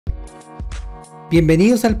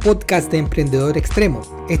Bienvenidos al podcast de Emprendedor Extremo.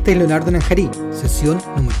 Este es Leonardo Nanjarí, sesión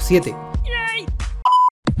número 7.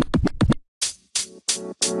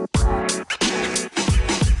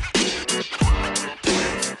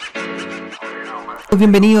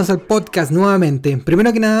 Bienvenidos al podcast nuevamente.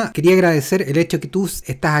 Primero que nada, quería agradecer el hecho que tú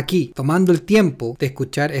estás aquí, tomando el tiempo de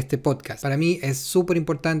escuchar este podcast. Para mí es súper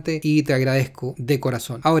importante y te agradezco de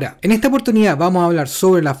corazón. Ahora, en esta oportunidad vamos a hablar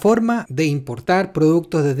sobre la forma de importar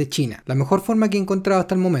productos desde China. La mejor forma que he encontrado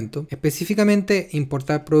hasta el momento, específicamente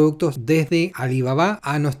importar productos desde Alibaba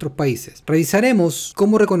a nuestros países. Revisaremos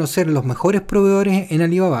cómo reconocer los mejores proveedores en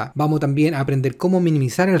Alibaba. Vamos también a aprender cómo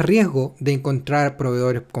minimizar el riesgo de encontrar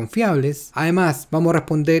proveedores confiables. Además, vamos a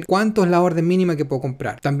responder cuánto es la orden mínima que puedo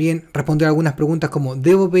comprar. También responder algunas preguntas como: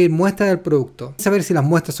 ¿debo pedir muestras del producto? Saber si las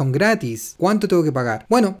muestras son gratis. ¿Cuánto tengo que pagar?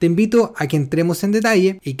 Bueno, te invito a que entremos en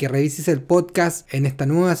detalle y que revises el podcast en esta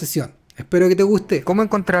nueva sesión. Espero que te guste. ¿Cómo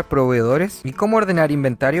encontrar proveedores y cómo ordenar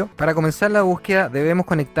inventario? Para comenzar la búsqueda debemos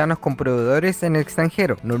conectarnos con proveedores en el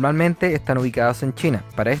extranjero. Normalmente están ubicados en China.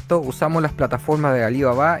 Para esto usamos las plataformas de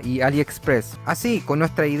Alibaba y AliExpress. Así, con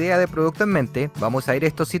nuestra idea de producto en mente, vamos a ir a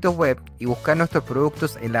estos sitios web y buscar nuestros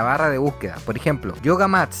productos en la barra de búsqueda. Por ejemplo, Yoga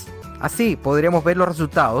Mats. Así podremos ver los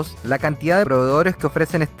resultados, la cantidad de proveedores que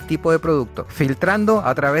ofrecen este tipo de producto, filtrando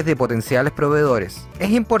a través de potenciales proveedores. Es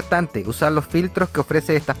importante usar los filtros que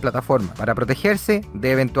ofrece estas plataformas para protegerse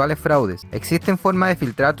de eventuales fraudes. Existen formas de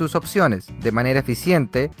filtrar tus opciones de manera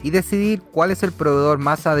eficiente y decidir cuál es el proveedor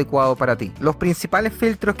más adecuado para ti. Los principales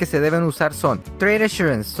filtros que se deben usar son Trade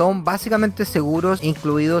Assurance, son básicamente seguros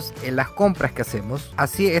incluidos en las compras que hacemos.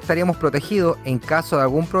 Así estaríamos protegidos en caso de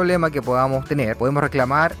algún problema que podamos tener. Podemos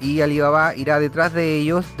reclamar y Alibaba irá detrás de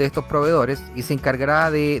ellos, de estos proveedores, y se encargará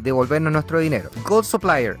de devolvernos nuestro dinero. Gold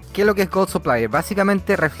Supplier. ¿Qué es lo que es Gold Supplier?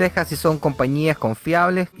 Básicamente refleja si son compañías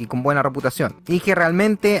confiables y con buena reputación, y que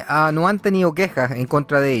realmente no han tenido quejas en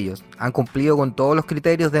contra de ellos. Han cumplido con todos los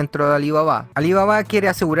criterios dentro de Alibaba. Alibaba quiere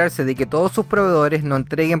asegurarse de que todos sus proveedores no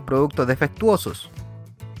entreguen productos defectuosos.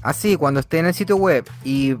 Así, cuando esté en el sitio web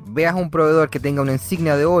y veas un proveedor que tenga una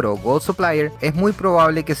insignia de oro, Gold Supplier, es muy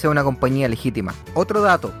probable que sea una compañía legítima. Otro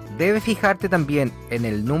dato, debes fijarte también en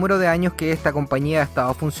el número de años que esta compañía ha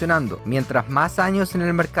estado funcionando. Mientras más años en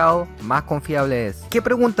el mercado, más confiable es. ¿Qué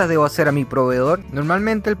preguntas debo hacer a mi proveedor?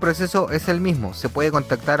 Normalmente el proceso es el mismo. Se puede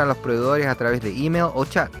contactar a los proveedores a través de email o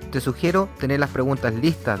chat. Te sugiero tener las preguntas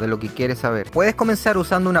listas de lo que quieres saber. Puedes comenzar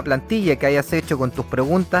usando una plantilla que hayas hecho con tus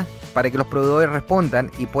preguntas para que los proveedores respondan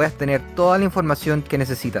y puedas tener toda la información que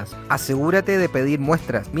necesitas. Asegúrate de pedir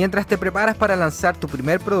muestras. Mientras te preparas para lanzar tu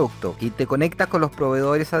primer producto y te conectas con los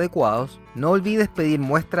proveedores adecuados, no olvides pedir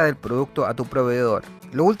muestra del producto a tu proveedor.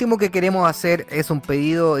 Lo último que queremos hacer es un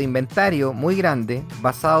pedido de inventario muy grande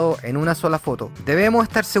basado en una sola foto. Debemos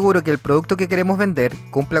estar seguros que el producto que queremos vender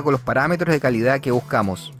cumpla con los parámetros de calidad que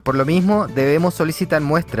buscamos. Por lo mismo, debemos solicitar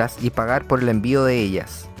muestras y pagar por el envío de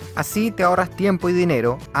ellas. Así te ahorras tiempo y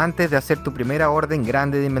dinero antes de hacer tu primera orden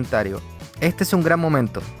grande de inventario. Este es un gran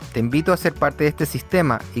momento. Te invito a ser parte de este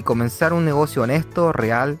sistema y comenzar un negocio honesto,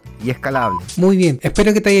 real y escalable. Muy bien,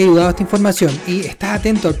 espero que te haya ayudado esta información y estás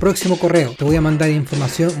atento al próximo correo. Te voy a mandar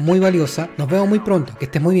información muy valiosa. Nos vemos muy pronto. Que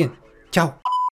estés muy bien. Chao.